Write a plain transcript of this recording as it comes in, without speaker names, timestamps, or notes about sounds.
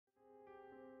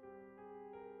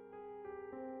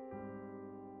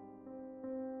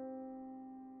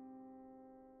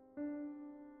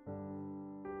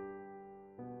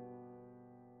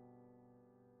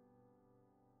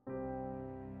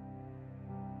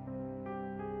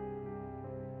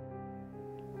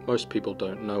Most people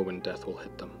don't know when death will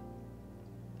hit them.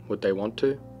 Would they want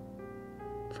to?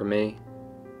 For me,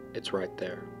 it's right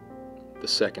there. The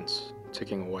seconds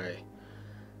ticking away.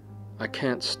 I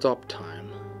can't stop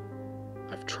time.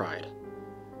 I've tried.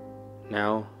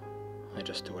 Now, I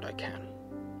just do what I can.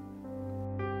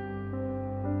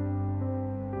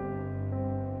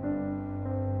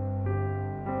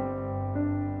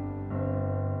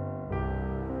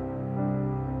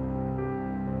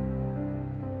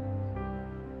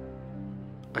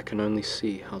 I can only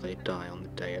see how they die on the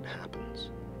day it happens.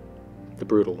 The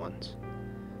brutal ones.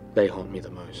 They haunt me the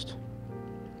most.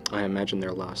 I imagine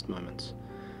their last moments,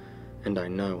 and I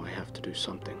know I have to do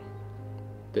something.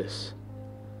 This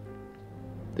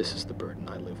is the burden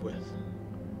I live with.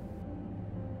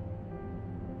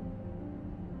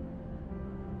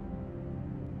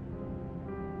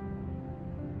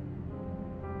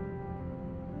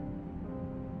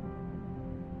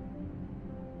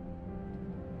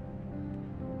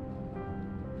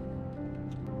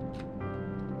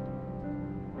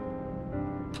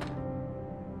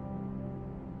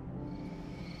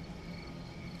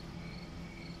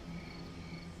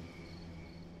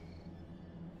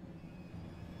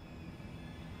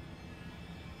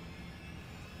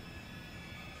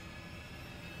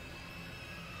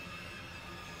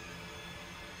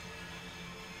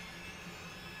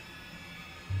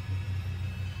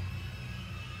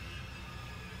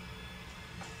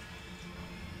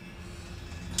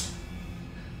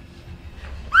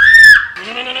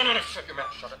 No, shut your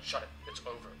mouth, shut it. It's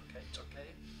over, okay? It's okay?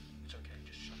 It's okay,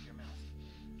 just shut your mouth.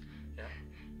 Yeah?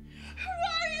 Who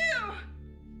are you?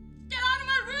 Get out of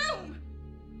my room!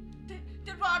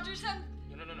 Did Roger send...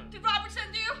 No. Did Robert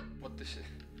send you? What this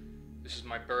is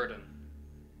my burden.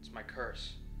 It's my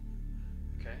curse.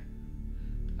 Okay?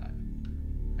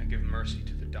 I give mercy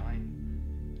to the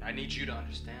dying. I need you to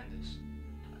understand this.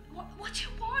 What do you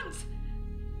want?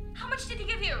 How much did he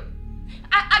give you?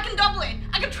 I can double it.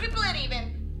 I can triple it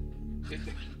even.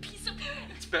 Piece of...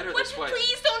 It's better this way.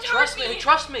 Please don't hurt me.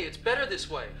 Trust me, it's better this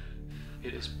way.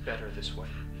 It is better this way.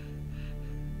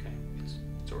 Okay,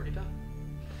 it's already done.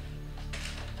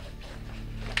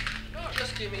 No,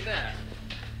 just give me that.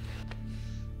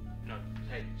 No,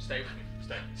 hey, stay with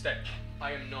me. Stay.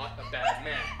 I am not a bad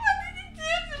man. What did he do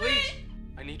to me? Please,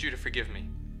 I need you to forgive me.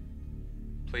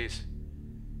 Please.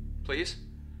 Please?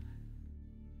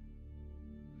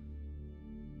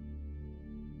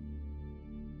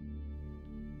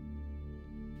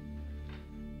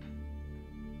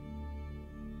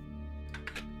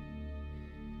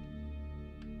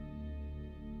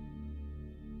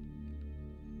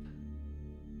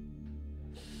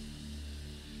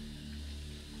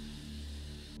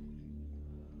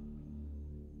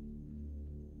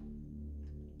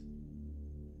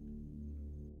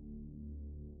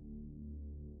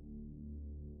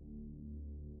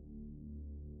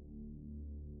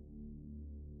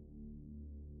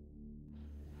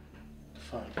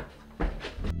 Fine.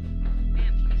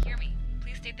 Ma'am, can you hear me?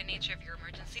 Please state the nature of your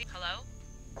emergency. Hello?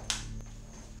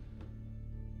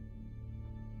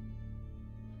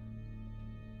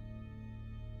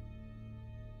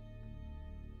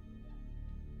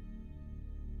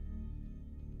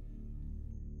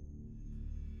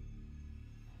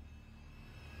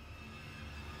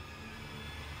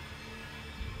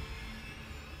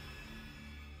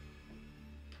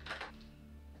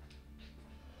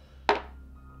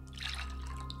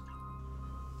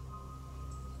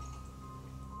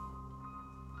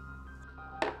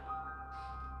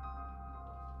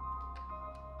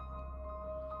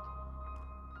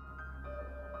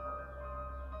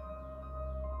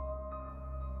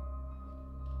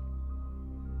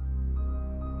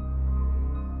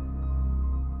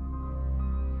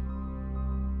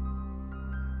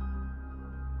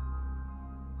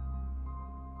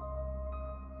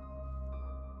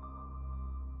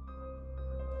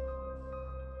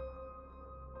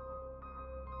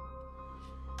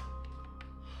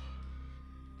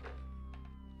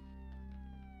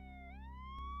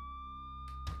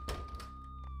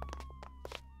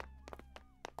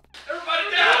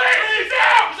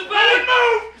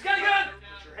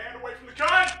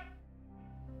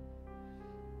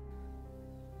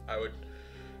 I would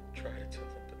try to tell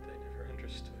them, but they never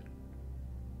understood.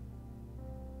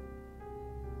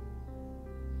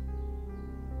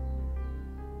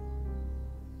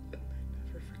 And they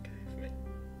never forgave me.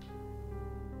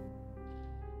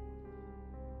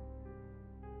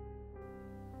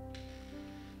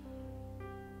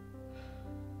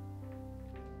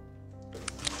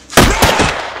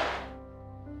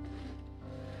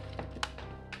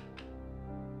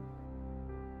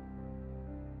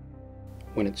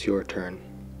 When it's your turn,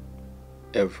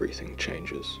 everything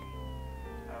changes.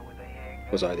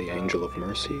 Was I the angel of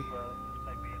mercy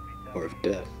or of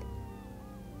death?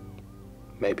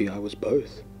 Maybe I was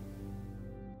both.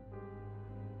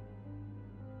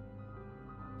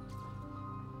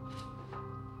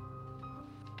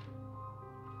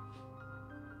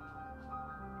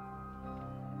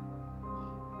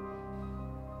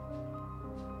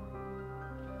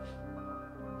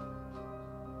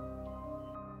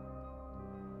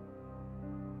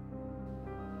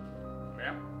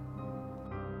 Ma'am?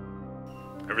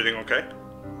 Everything okay?